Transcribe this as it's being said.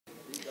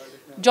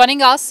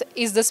Joining us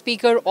is the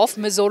Speaker of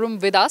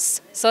Mizoram with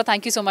us. Sir,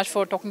 thank you so much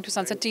for talking to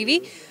Sansad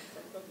TV.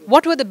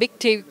 What were the big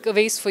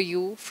takeaways for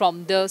you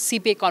from the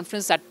CPA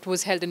conference that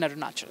was held in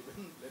Arunachal?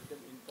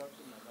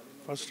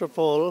 First of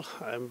all,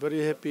 I am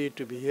very happy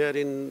to be here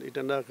in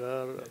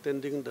Itanagar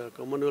attending the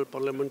Commonwealth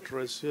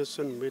Parliamentary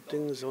Association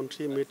meeting, Zone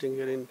 3 meeting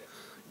here in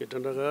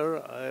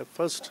Itanagar.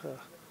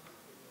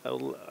 I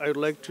would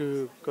like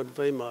to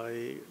convey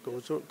my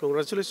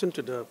congratulations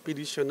to the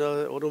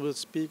petitioner, Honorable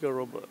Speaker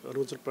of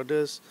Arunachal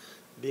Pradesh,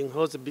 being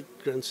host a big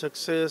grand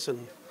success,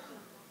 and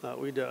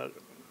with the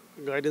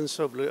guidance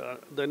of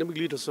dynamic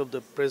leaders of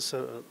the press,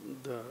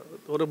 the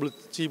Honorable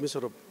Chief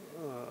Minister of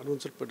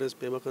Arunachal Pradesh,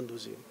 Pema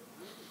Khanduji.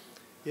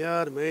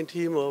 Yeah, the main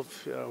theme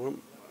of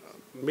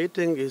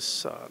meeting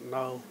is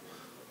now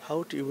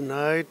how to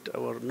unite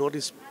our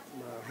Northeast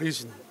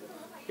region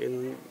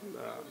in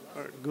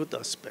a good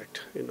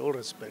aspect, in all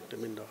respect. I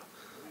mean,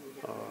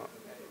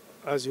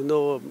 as you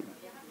know,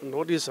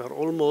 Northeast are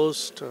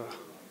almost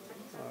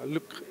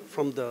look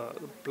from the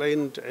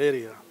plain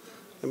area.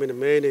 I mean, the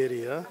main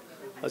area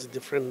as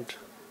different.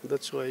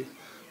 That's why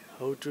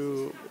how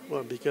to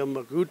become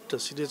a good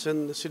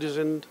citizen,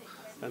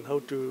 and how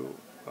to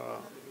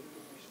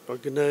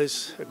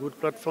organize a good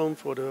platform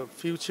for the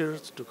future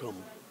to come.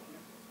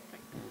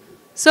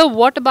 So,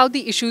 what about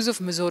the issues of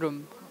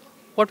Mizoram?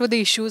 What were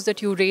the issues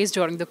that you raised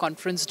during the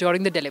conference,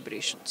 during the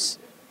deliberations?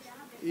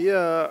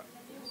 Yeah,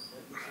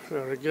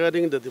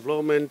 regarding the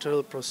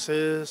developmental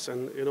process,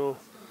 and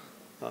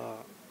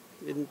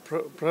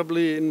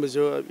probably in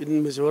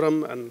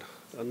Mizoram and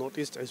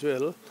Northeast as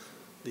well,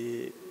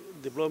 the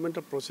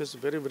developmental process is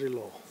very, very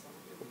low.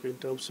 Okay, in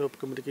terms of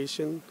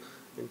communication,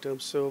 in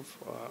terms of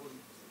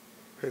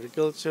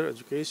agriculture,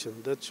 education.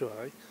 That's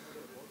why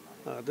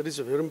that is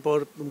very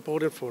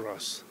important for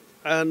us.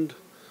 And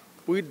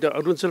with the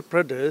Arunachal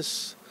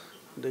Pradesh,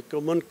 the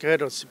common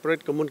cadre,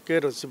 separate common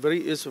cadre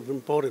is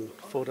important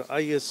for the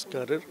IS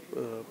cadre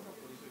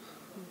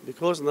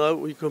because now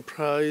we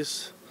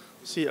comprise,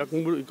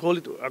 we call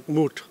it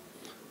ACMUT.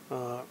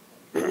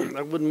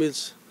 ACMUT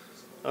means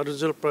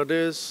Arunachal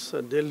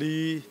Pradesh,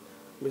 Delhi,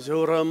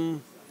 Mizoram,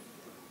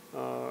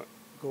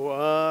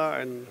 Goa,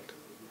 and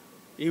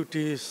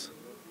UTs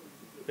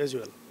as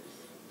well.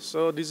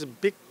 So this is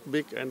big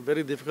and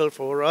very difficult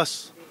for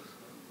us.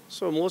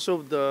 So most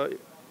of the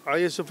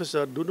IS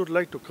officers do not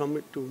like to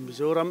come to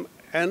Mizoram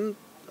and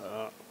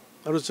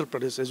Arunachal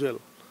Pradesh as well.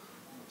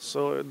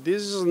 So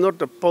this is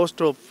not a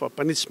post of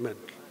punishment.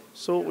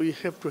 So we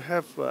have to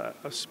have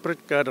a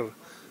separate cadre.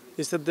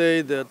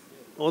 Yesterday, the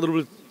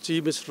Honorable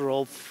Chief Minister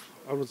of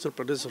Arunachal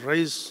Pradesh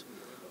raised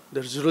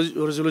the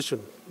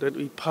resolution that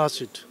we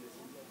pass it.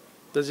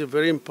 That's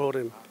very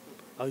important.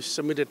 I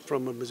submitted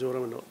from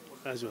Mizoram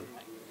as well.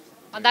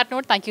 On that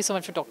note, thank you so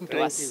much for talking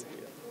to us.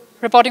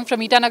 Reporting from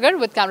Itanagar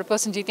with camera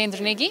person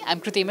Jitendra Negi, I'm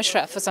Kriti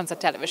Mishra for Sansad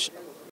Television.